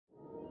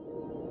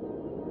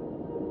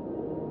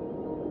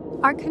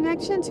Our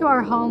connection to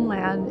our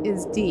homeland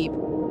is deep.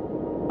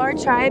 Our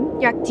tribe,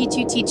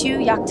 Yaktitu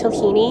Titu Yak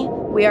Tilhini,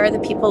 we are the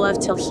people of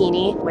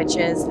Tilhini, which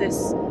is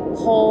this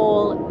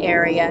whole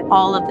area,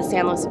 all of the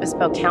San Luis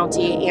Obispo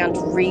County and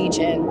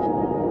region.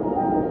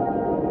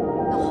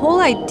 The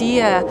whole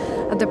idea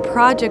of the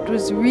project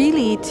was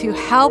really to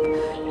help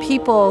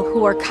people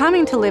who are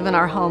coming to live in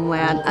our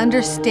homeland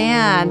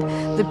understand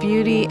the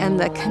beauty and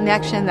the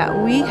connection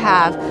that we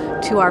have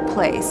to our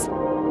place.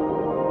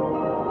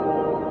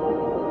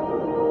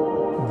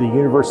 The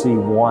university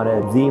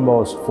wanted the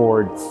most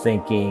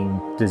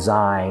forward-thinking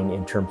design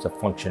in terms of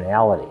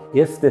functionality.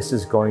 If this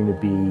is going to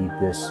be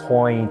this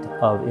point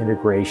of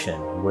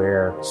integration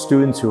where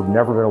students who have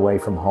never been away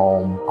from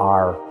home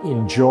are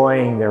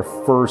enjoying their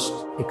first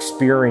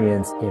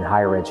experience in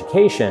higher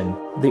education,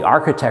 the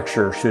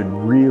architecture should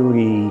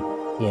really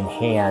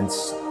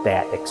enhance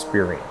that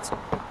experience.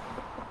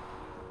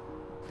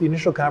 The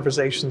initial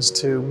conversations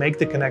to make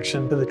the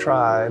connection to the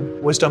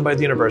tribe was done by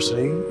the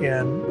university,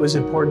 and it was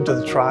important to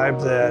the tribe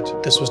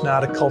that this was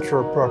not a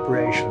cultural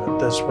appropriation, that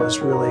this was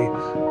really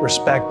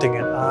respecting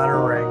and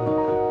honoring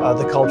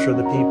the culture of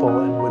the people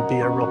and would be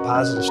a real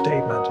positive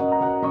statement.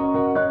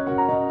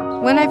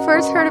 When I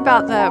first heard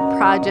about the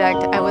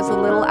project, I was a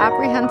little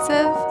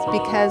apprehensive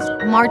because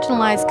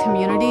marginalized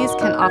communities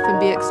can often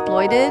be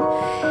exploited.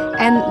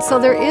 And so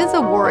there is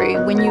a worry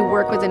when you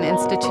work with an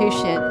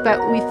institution,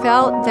 but we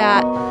felt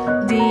that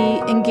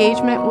the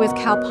engagement with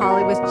Cal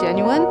Poly was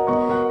genuine,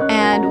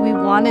 and we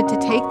wanted to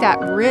take that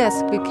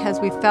risk because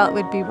we felt it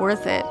would be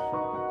worth it.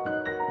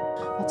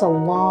 It's a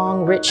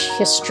long, rich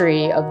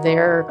history of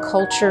their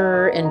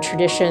culture and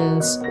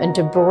traditions, and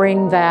to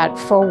bring that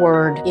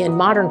forward in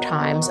modern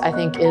times, I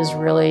think, is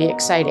really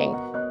exciting.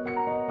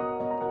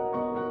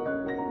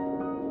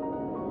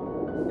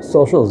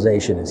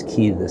 Socialization is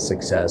key to the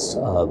success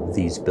of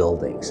these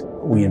buildings.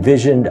 We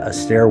envisioned a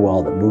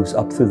stairwell that moves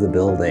up through the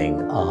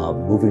building,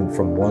 moving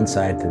from one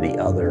side to the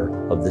other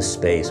of this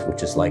space,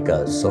 which is like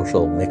a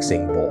social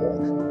mixing bowl.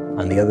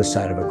 On the other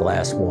side of a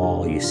glass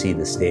wall, you see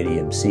the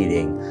stadium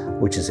seating,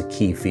 which is a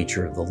key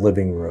feature of the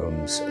living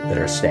rooms that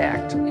are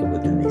stacked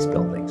within these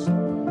buildings.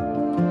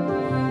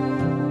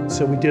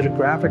 So we did a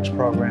graphics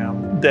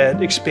program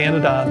that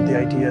expanded on the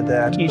idea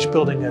that each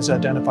building is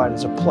identified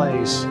as a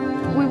place.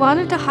 We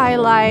wanted to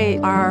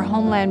highlight our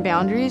homeland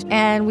boundaries,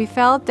 and we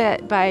felt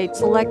that by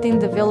selecting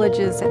the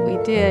villages that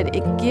we did,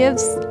 it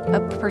gives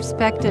a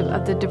perspective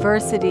of the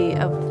diversity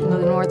of the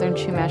northern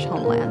Chumash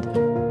homeland.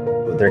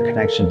 Their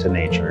connection to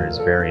nature is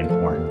very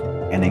important,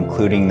 and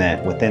including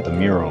that within the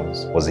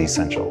murals was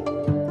essential.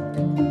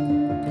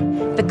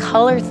 The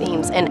color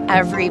themes in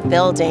every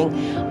building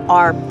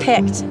are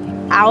picked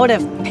out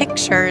of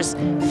pictures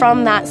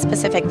from that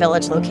specific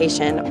village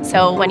location.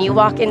 So when you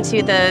walk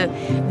into the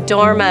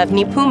dorm of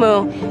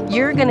Nipumu,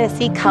 you're gonna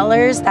see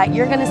colors that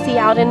you're gonna see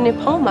out in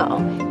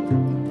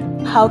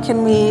Nipomo. How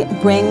can we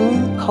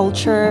bring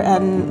culture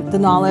and the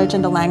knowledge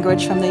and the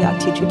language from the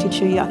Yaktitu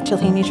Titu Yak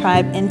Tilhini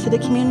tribe into the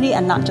community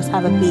and not just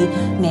have it be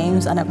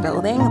names on a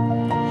building?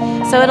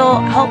 So it'll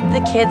help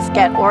the kids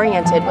get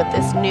oriented with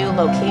this new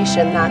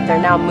location that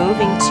they're now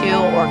moving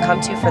to or come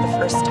to for the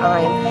first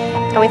time.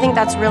 And we think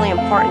that's really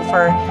important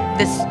for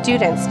the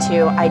students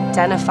to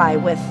identify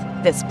with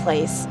this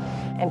place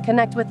and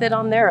connect with it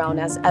on their own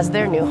as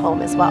their new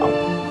home as well.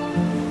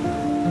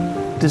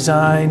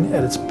 Design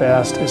at its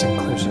best is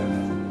inclusive.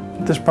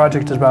 This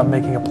project is about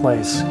making a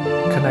place,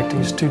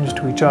 connecting students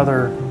to each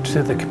other,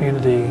 to the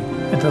community,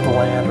 and to the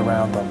land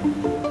around them.